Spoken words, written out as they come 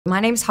My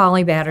name's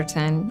Holly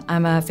Batterton.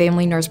 I'm a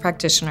family nurse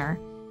practitioner.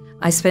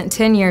 I spent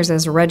 10 years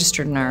as a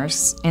registered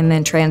nurse and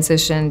then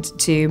transitioned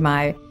to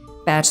my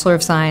Bachelor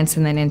of Science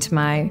and then into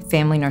my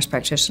family nurse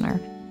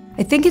practitioner.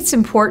 I think it's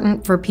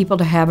important for people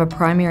to have a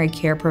primary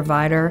care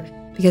provider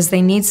because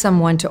they need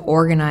someone to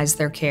organize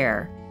their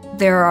care.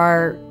 There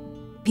are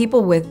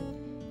people with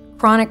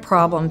chronic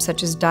problems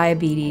such as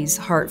diabetes,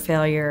 heart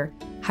failure,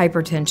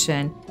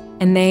 hypertension,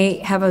 and they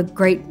have a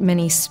great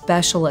many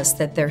specialists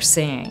that they're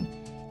seeing.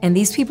 And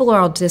these people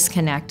are all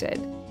disconnected,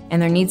 and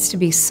there needs to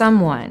be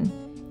someone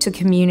to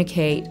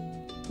communicate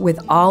with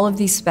all of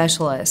these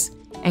specialists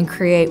and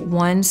create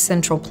one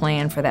central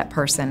plan for that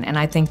person, and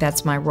I think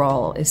that's my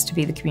role, is to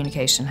be the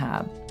communication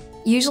hub.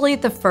 Usually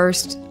at the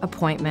first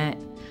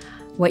appointment,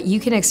 what you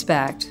can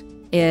expect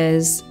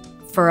is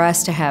for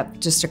us to have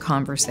just a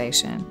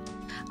conversation.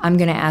 I'm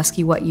gonna ask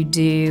you what you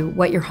do,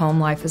 what your home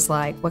life is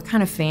like, what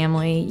kind of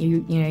family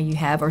you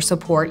have or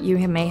support you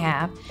may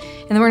have,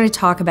 and then we're gonna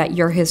talk about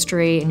your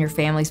history and your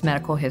family's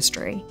medical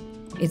history.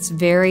 It's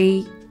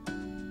very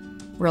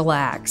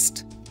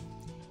relaxed,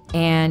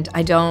 and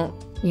I don't,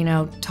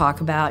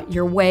 talk about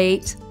your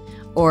weight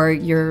or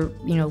your,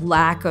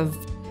 lack of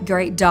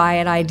great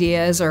diet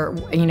ideas or,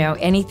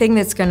 anything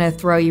that's gonna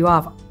throw you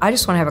off. I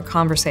just wanna have a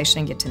conversation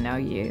and get to know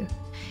you.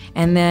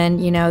 And then,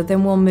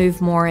 then we'll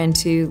move more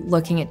into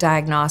looking at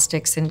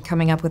diagnostics and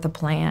coming up with a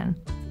plan.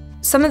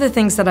 Some of the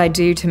things that I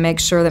do to make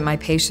sure that my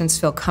patients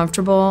feel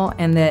comfortable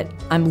and that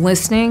I'm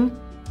listening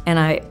and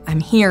I'm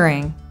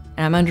hearing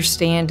and I'm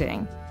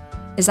understanding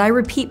is I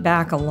repeat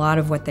back a lot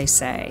of what they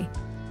say.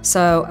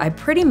 So I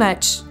pretty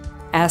much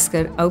ask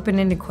an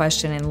open-ended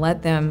question and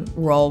let them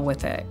roll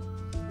with it.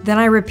 Then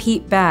I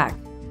repeat back.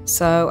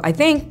 So I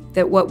think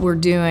that what we're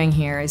doing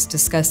here is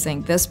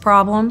discussing this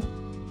problem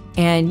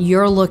and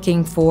you're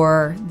looking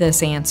for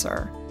this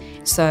answer.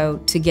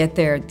 So to get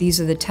there, these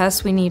are the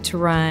tests we need to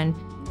run.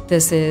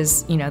 This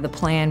is, the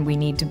plan we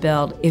need to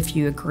build if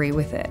you agree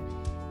with it.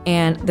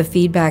 And the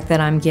feedback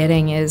that I'm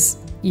getting is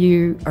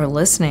you are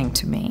listening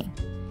to me.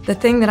 The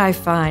thing that I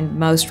find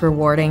most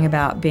rewarding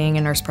about being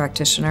a nurse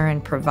practitioner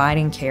and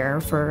providing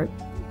care for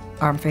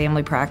our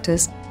family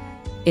practice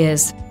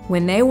is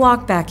when they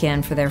walk back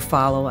in for their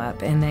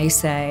follow-up and they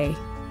say,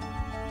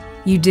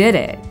 "You did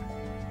it."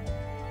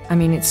 I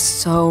mean, it's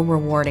so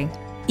rewarding.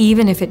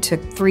 Even if it took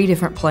 3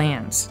 different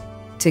plans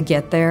to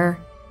get there,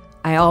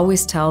 I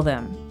always tell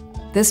them,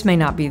 this may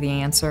not be the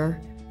answer,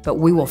 but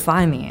we will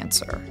find the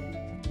answer.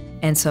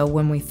 And so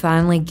when we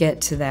finally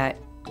get to that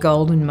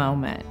golden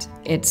moment,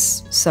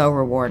 it's so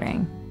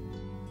rewarding.